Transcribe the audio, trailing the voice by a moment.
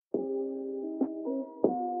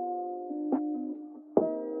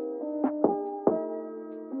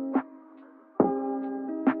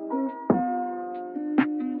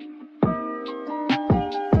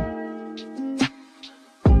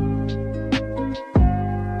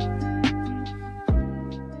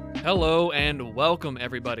Hello and welcome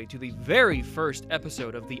everybody to the very first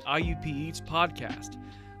episode of the IUP Eats podcast.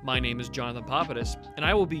 My name is Jonathan Papadis, and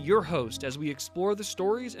I will be your host as we explore the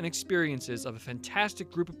stories and experiences of a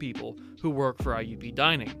fantastic group of people who work for IUP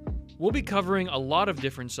Dining. We'll be covering a lot of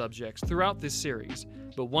different subjects throughout this series,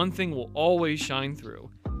 but one thing will always shine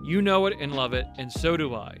through. You know it and love it, and so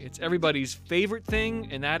do I. It's everybody's favorite thing,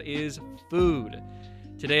 and that is food.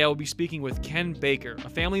 Today I will be speaking with Ken Baker, a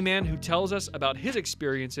family man who tells us about his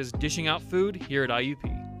experiences dishing out food here at IUP.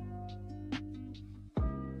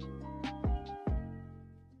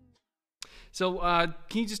 So,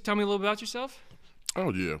 can you just tell me a little bit about yourself?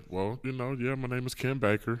 Oh, yeah. Well, my name is Ken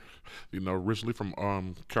Baker, originally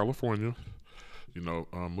from California.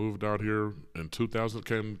 Moved out here in 2000,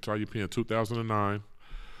 came to IUP in 2009.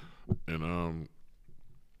 And,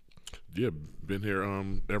 been here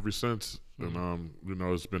ever since. And,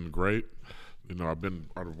 it's been great.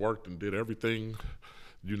 I've worked and did everything,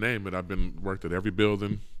 you name it. Worked at every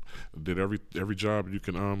building, did every job you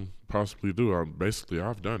can possibly do.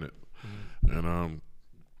 I've done it. And,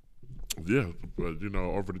 but,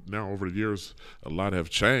 over the years, a lot have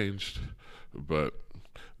changed. But,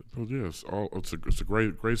 it's a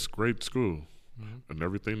great school. And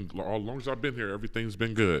everything, as long as I've been here, everything's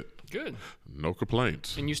been good. Good. No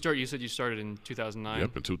complaints. And you said you started in 2009?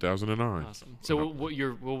 Yep, in 2009. Awesome. So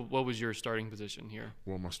what was your starting position here?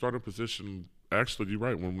 Well, my starting position, actually, you're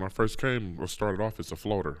right. When I first came, I started off as a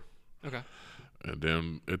floater. Okay. And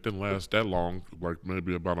then it didn't last that long, like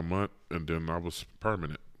maybe about a month, and then I was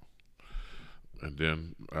permanent. And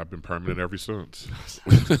then I've been permanent ever since.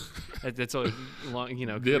 That's a long,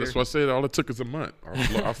 Yeah, career. that's what I said. All it took is a month.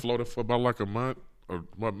 I floated for about like a month, or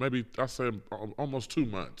maybe I say almost 2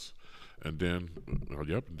 months. And then, it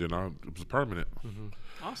was permanent. Mm-hmm.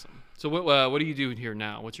 Awesome. So what do you do here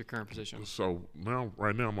now? What's your current position? So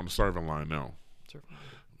right now I'm on the serving line now. Serving.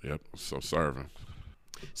 Yep, so serving.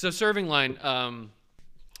 So serving line, I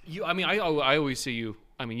always see you.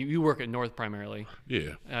 You work at North primarily.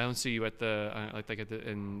 Yeah. I don't see you at the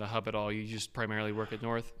in the hub at all. You just primarily work at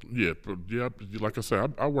North. Yeah, like I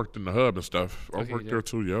said, I worked in the hub and stuff. I worked there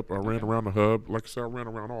too. Yep, I ran around the hub. Like I said, I ran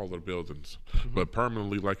around all the buildings. Mm-hmm. But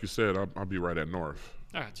permanently, like you said, I'll be right at North.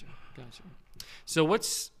 Gotcha. So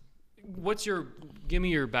give me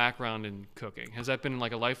your background in cooking. Has that been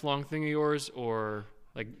like a lifelong thing of yours, or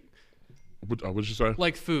like? What'd you say?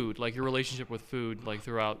 Like food, like your relationship with food, like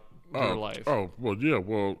throughout your life. Oh, well, yeah.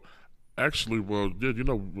 Well, actually, I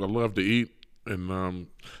love to eat and,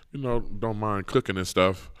 don't mind cooking and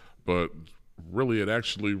stuff. But really, it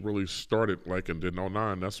actually really started like in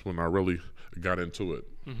 2009. That's when I really got into it.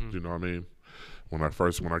 Mm-hmm. You know what I mean? When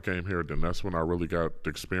I came here, then that's when I really got the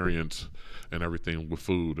experience and everything with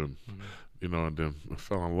food. And, and then I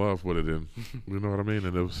fell in love with it. And, you know what I mean?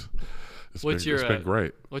 And it's been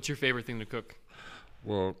great. What's your favorite thing to cook?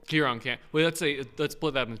 Well, here on campus. Well, let's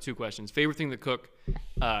split that into two questions. Favorite thing to cook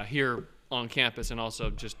here on campus, and also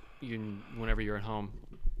just whenever you're at home.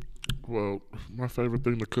 Well, my favorite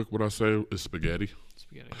thing to cook, what I say, is spaghetti.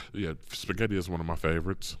 Spaghetti. Yeah, spaghetti is one of my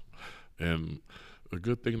favorites. And a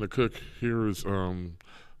good thing to cook here is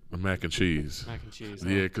the mac and cheese. Mac and cheese.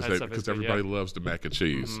 Yeah, because everybody loves the mac and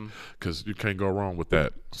cheese. Because you can't go wrong with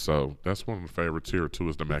that. So that's one of the favorites here too,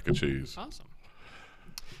 is the mac and cheese. Awesome.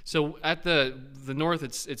 So at the North,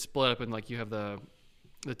 it's split up in, like, you have the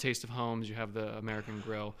Taste of Homes, you have the American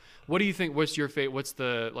Grill. What do you think? What's your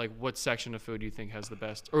favorite? What section of food do you think has the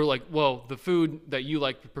best, or the food that you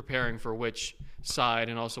like preparing for which side,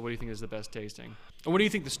 and also what do you think is the best tasting? And what do you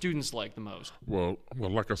think the students like the most? Well,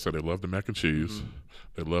 like I said, they love the mac and cheese. Mm-hmm.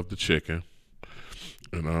 They love the chicken,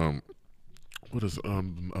 and what is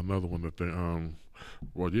another one that they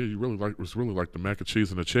you really like? It's really like the mac and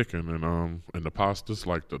cheese and the chicken, and the pastas,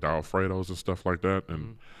 like the Alfredos and stuff like that.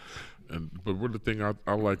 But one of the thing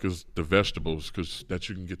I like is the vegetables, because that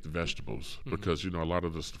you can get the vegetables, because a lot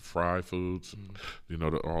of the fried foods,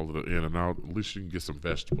 all of the in and out. At least you can get some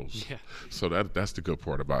vegetables. Yeah. So that's the good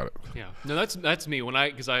part about it. Yeah. No, that's me.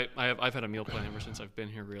 Because I've had a meal plan ever since I've been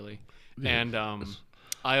here, really, and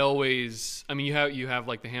I always, you have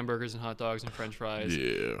like the hamburgers and hot dogs and French fries.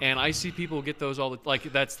 Yeah. And I see people get those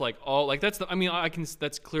that's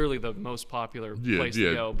clearly the most popular place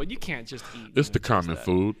to go, but you can't just eat. It's the common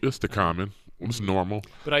food. It's the common. It's normal.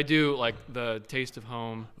 But I do like the Taste of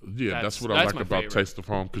Home. Yeah, that's what I like about Taste of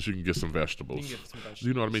Home, because you can get some vegetables.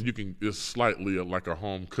 You know what I mean? You can, it's slightly like a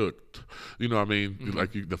home cooked. You know what I mean? Mm-hmm.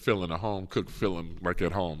 Like the feeling, a home cooked feeling, like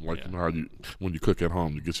at home. Like, you know how when you cook at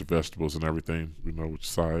home, you get your vegetables and everything, with your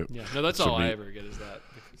side. Yeah, no, that's all I ever get is that,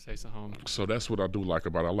 the Taste of Home. So that's what I do like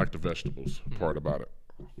about it. I like the vegetables part about it.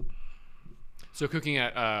 So cooking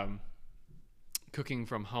at cooking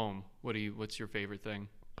from home, what's your favorite thing?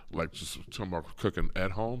 Like just talking about cooking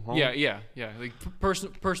at home. Yeah. Like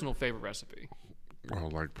personal favorite recipe. Oh,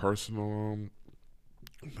 like personal.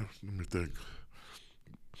 Let me think.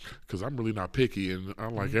 Because I'm really not picky and I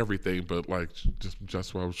like everything, but like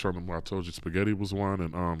just what I was trying to. When I told you spaghetti was one,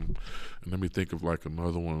 and let me think of like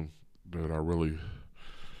another one that I really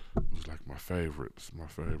was like my favorite. It's my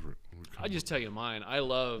favorite. I just tell you mine. I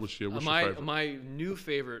love what's your my favorite? my new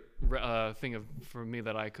favorite thing for me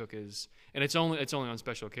that I cook is, and it's only on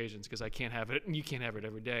special occasions because I can't have it. You can't have it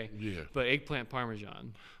every day. Yeah. But eggplant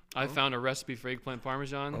parmesan. I found a recipe for eggplant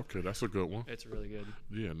parmesan. Okay, that's a good one. It's really good.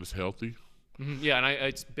 Yeah, and it's healthy. Yeah, and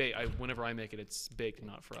it's baked. Whenever I make it, it's baked,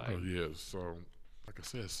 not fried. Oh yeah, so like I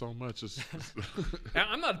said, so much is.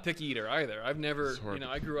 I'm not a picky eater either. I've never, hard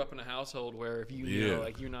I grew up in a household where if you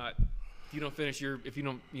don't finish if you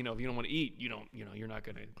don't want to eat, you're not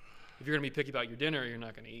gonna. If you're gonna be picky about your dinner, you're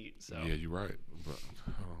not gonna eat. So Yeah, you're right. But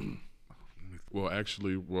I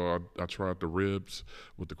tried the ribs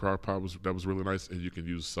with the crock pot. That was really nice, and you can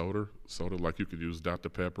use soda like you can use Dr.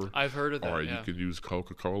 Pepper. I've heard of that. Or you can use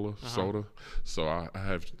Coca-Cola soda. So I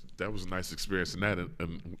have that was a nice experience in that,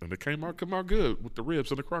 and it came out good with the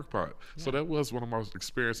ribs in the crock pot. Yeah. So that was one of my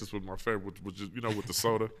experiences with my favorite, which is with the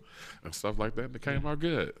soda and stuff like that. And it came out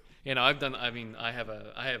good. I have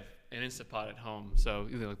an Instapot at home, so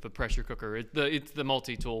the pressure cooker. It's the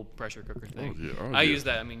multi-tool pressure cooker thing. I use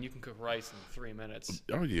that. You can cook rice in 3 minutes.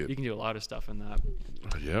 Oh yeah. You can do a lot of stuff in that.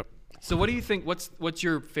 Yep. So what do you think? What's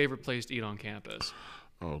your favorite place to eat on campus?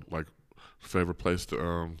 Oh, like favorite place to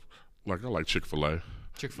I like Chick-fil-A.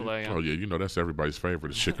 Chick-fil-A. Yeah. Oh yeah, that's everybody's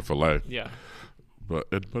favorite is Chick-fil-A. Yeah. But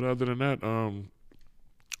other than that,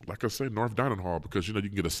 like I say, North Dining Hall because you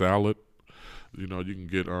can get a salad. You can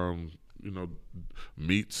get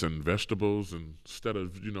meats and vegetables instead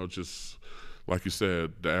of just like you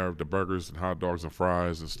said the burgers and hot dogs and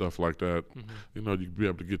fries and stuff like that. You can be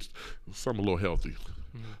able to get something a little healthy.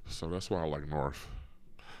 So that's why I like North.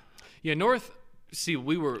 Yeah, North. See,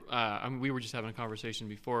 we were just having a conversation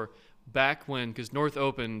before back when, because North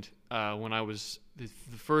opened when I was the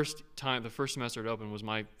first semester it opened was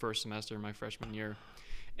my first semester, my freshman year.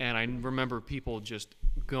 And I remember people just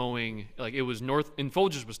going, like it was North, and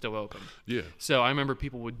Folgers was still open. Yeah. So I remember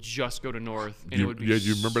people would just go to North, and it would be. Yeah,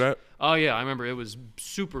 you remember that? Oh yeah, I remember it was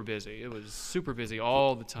super busy. It was super busy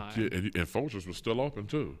all the time. Yeah, and Folgers was still open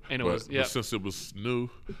too. And but since it was new,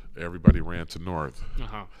 everybody ran to North.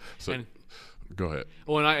 So go ahead.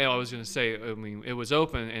 Well, and I was going to say, it was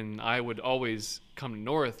open, and I would always come to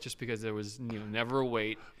North just because there was never a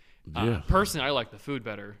wait. Yeah. Personally, I like the food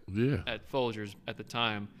better. Yeah. At Folgers at the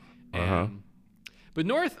time. But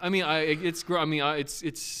North, it's good. I'm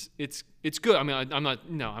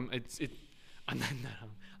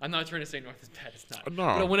not trying to say North is bad. It's not.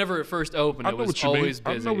 No. But whenever it first opened, it was always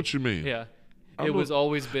busy. I know what you mean. Yeah. It was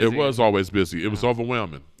always busy. It was always busy. It was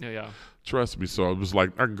overwhelming. Yeah. Trust me. So it was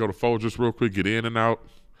like I can go to Folgers real quick, get in and out.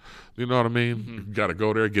 You know what I mean? You got to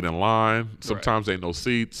go there, get in line. Sometimes ain't no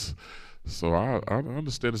seats. So I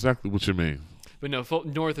understand exactly what you mean. But no,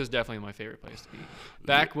 North is definitely my favorite place to eat.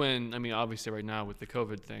 Back when, obviously right now with the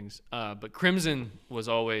COVID things, but Crimson was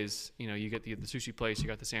always, you get the sushi place, you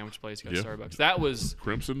got the sandwich place, you got Starbucks. That was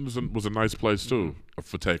Crimson was a nice place too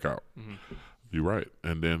for takeout. You're right,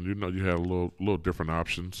 and then you had a little different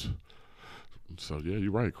options. So yeah,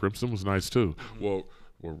 you're right. Crimson was nice too. Well,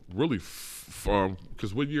 really,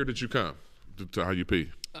 because what year did you come to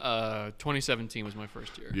IUP? 2017 was my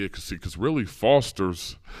first year. Yeah, because really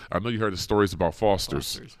Foster's. I know you heard the stories about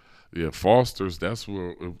Foster's. Yeah, Foster's. That's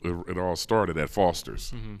where it all started at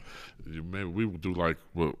Foster's. Maybe we would do like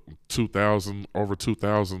over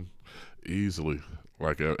 2,000 easily.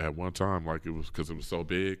 Like at one time, like it was because it was so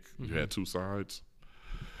big. You had two sides.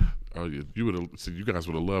 Oh, yeah, you guys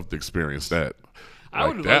would have loved to experience that. I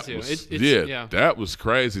would have loved to. That was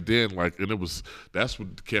crazy then. That's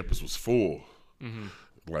when the campus was full.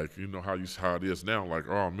 Like how it is now. Like,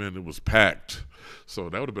 oh man, it was packed. So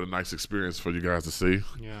that would have been a nice experience for you guys to see.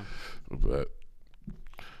 Yeah. But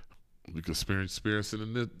we could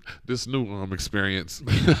experiencing this new experience.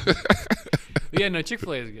 Yeah, no,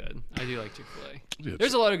 Chick-fil-A is good. I do like Chick-fil-A. Yeah,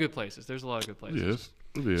 There's a lot of good places. Yes,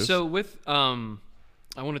 it is. So with I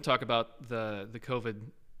want to talk about the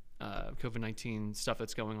COVID-19 stuff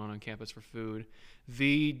that's going on campus for food.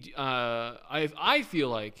 I feel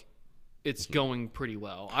like it's going pretty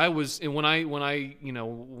well. When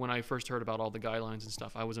I first heard about all the guidelines and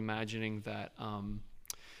stuff, I was imagining that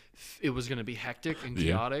it was going to be hectic and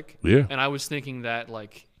chaotic. Yeah. And I was thinking that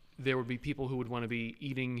there would be people who would want to be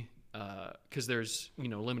eating because there's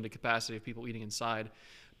limited capacity of people eating inside.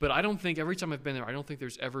 But I don't think every time I've been there, I don't think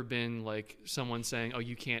there's ever been like someone saying, "Oh,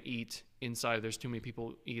 you can't eat inside. There's too many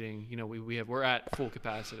people eating." You know, we're at full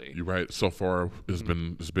capacity. You're right. So far, it's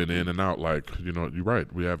been in and out. Like, you know, you're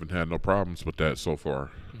right. We haven't had no problems with that so far.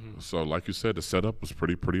 So, like you said, the setup was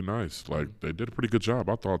pretty nice. Like, they did a pretty good job,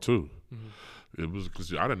 I thought too. It was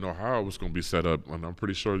because I didn't know how it was going to be set up, and I'm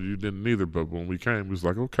pretty sure you didn't either. But when we came, it was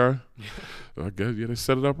like, okay, I guess they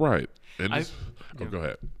set it up right. And go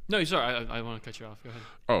ahead. No, sorry, I want to cut you off. Go ahead.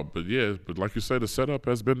 Oh, but like you said, the setup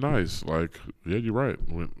has been nice. Like, yeah, you're right.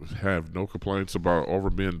 We have no complaints about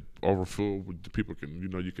being over full. People can,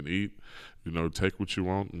 you can eat, take what you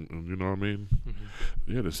want, and you know what I mean.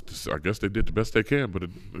 Yeah, I guess they did the best they can, but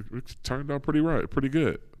it turned out pretty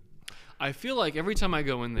good. I feel like every time I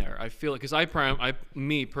go in there, I feel like, because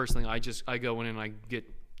me personally, I go in and I get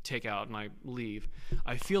takeout and I leave.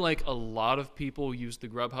 I feel like a lot of people use the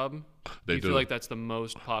Grubhub. They do. Feel like that's the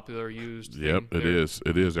most popular used thing? Yep, it is.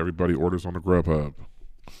 It is. Everybody orders on the Grubhub.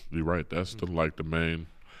 You're right. That's the main.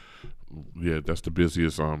 Yeah, that's the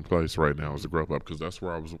busiest place right now is the Grubhub, because that's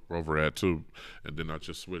where I was over at too, and then I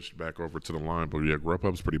just switched back over to the line. But yeah,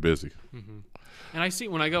 Grubhub's pretty busy. And I see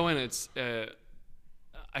when I go in,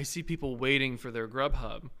 I see people waiting for their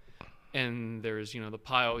Grubhub, and there's the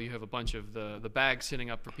pile. You have a bunch of the bags sitting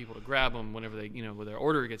up for people to grab them whenever when their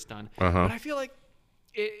order gets done. But I feel like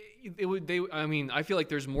I feel like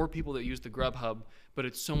there's more people that use the Grubhub, but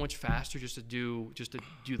it's so much faster just to do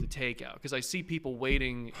the takeout, because I see people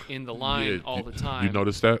waiting in the line all the time. You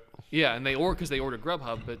notice that? Yeah, and because they ordered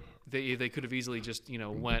Grubhub, but they could have easily just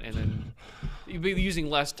went, and then you'd be using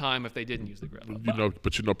less time if they didn't use the Grubhub.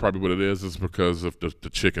 But probably what it is because of the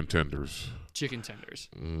chicken tenders. Chicken tenders.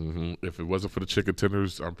 If it wasn't for the chicken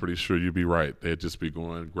tenders, I'm pretty sure you'd be right. They'd just be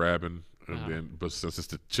going grabbing. But since it's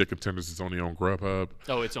the chicken tenders, it's only on Grubhub.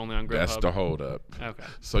 Oh, it's only on Grubhub. That's the hold up. Okay.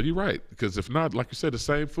 So you're right, because if not, like you said, the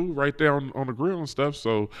same food right there on the grill and stuff.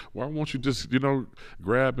 So why won't you just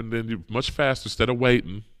grab, and then you much faster instead of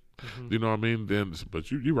waiting. You know what I mean?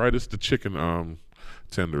 But you're right. It's the chicken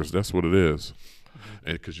tenders. That's what it is,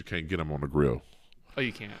 and because you can't get them on the grill. Oh,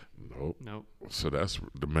 you can't. Nope. So that's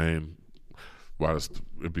the main. Why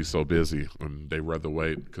it'd be so busy, and they rather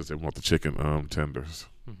wait because they want the chicken tenders.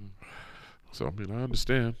 So I mean, I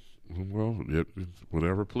understand. Well,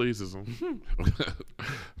 whatever pleases them.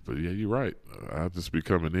 But yeah, you're right. I'll just be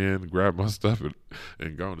coming in, grab my stuff,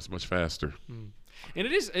 and going. It's much faster. And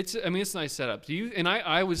it's a nice setup.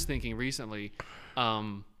 I was thinking recently,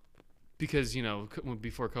 because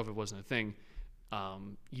before COVID wasn't a thing,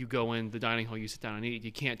 you go in the dining hall, you sit down and eat.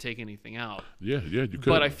 You can't take anything out. Yeah, you could.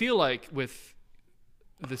 But I feel like with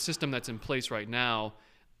the system that's in place right now,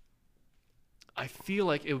 I feel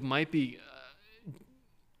like it might be.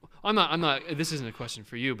 I'm not. This isn't a question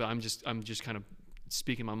for you, but I'm just kind of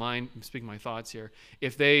speaking my mind, speaking my thoughts here.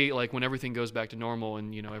 If they when everything goes back to normal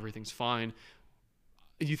and everything's fine,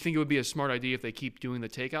 do you think it would be a smart idea if they keep doing the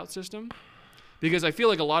takeout system? Because I feel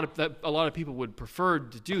like a lot of people would prefer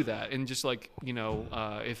to do that, and just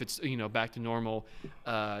if it's back to normal,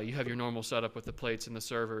 you have your normal setup with the plates and the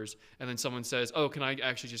servers, and then someone says, "Oh, can I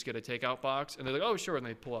actually just get a takeout box?" And they're like, "Oh, sure," and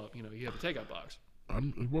they pull out, you have a takeout box.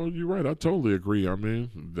 Well, you're right. I totally agree. I mean,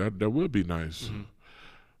 that would be nice.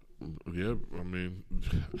 Yeah, I mean,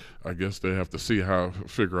 I guess they have to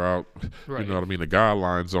figure out, right. You know what I mean, the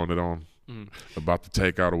guidelines on it about the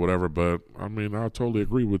takeout or whatever. But I mean, I totally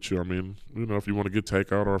agree with you. I mean, if you want to get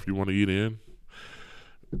takeout or if you want to eat in.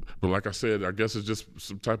 But like I said, I guess it's just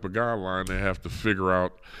some type of guideline. They have to figure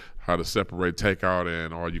out how to separate takeout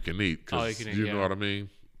and all you can eat. All you can eat, know what I mean?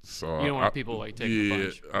 So you don't want people take a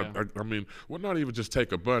bunch. Yeah. I mean, well, not even just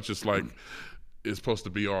take a bunch. It's like it's supposed to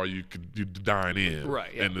be all you dine in,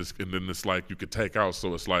 right? Yeah. And then it's like you could take out.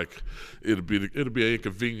 So it's like it'll be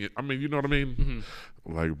inconvenient. I mean, you know what I mean?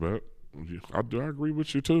 Like, but I agree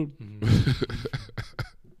with you too.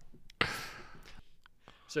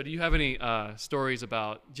 So do you have any stories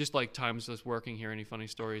about just like times just working here? Any funny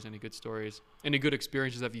stories? Any good stories? Any good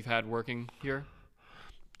experiences that you've had working here?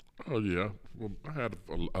 Oh yeah, well, I had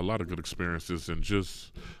a lot of good experiences, and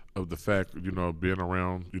just of the fact, being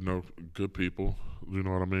around, good people, you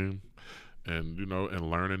know what I mean, and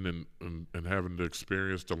and learning and having the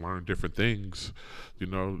experience to learn different things,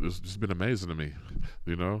 it's been amazing to me,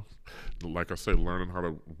 like I said, learning how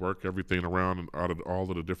to work everything around and out of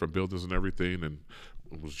all of the different buildings and everything, and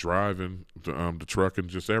was driving the truck and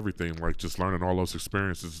just everything, like just learning all those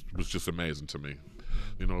experiences was just amazing to me.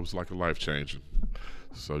 It was like a life changing.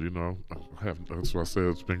 So, that's why I said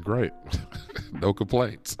it's been great. No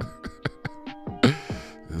complaints.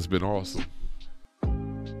 It's been awesome.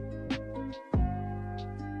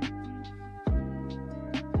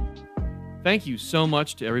 Thank you so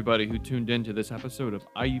much to everybody who tuned in to this episode of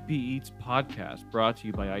IUP Eats Podcast, brought to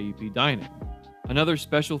you by IUP Dining. Another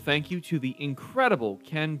special thank you to the incredible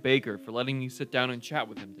Ken Baker for letting me sit down and chat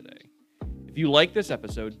with him today. If you like this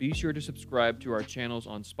episode, be sure to subscribe to our channels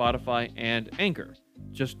on Spotify and Anchor.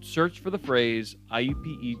 Just search for the phrase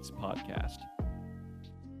IUP Eats Podcast.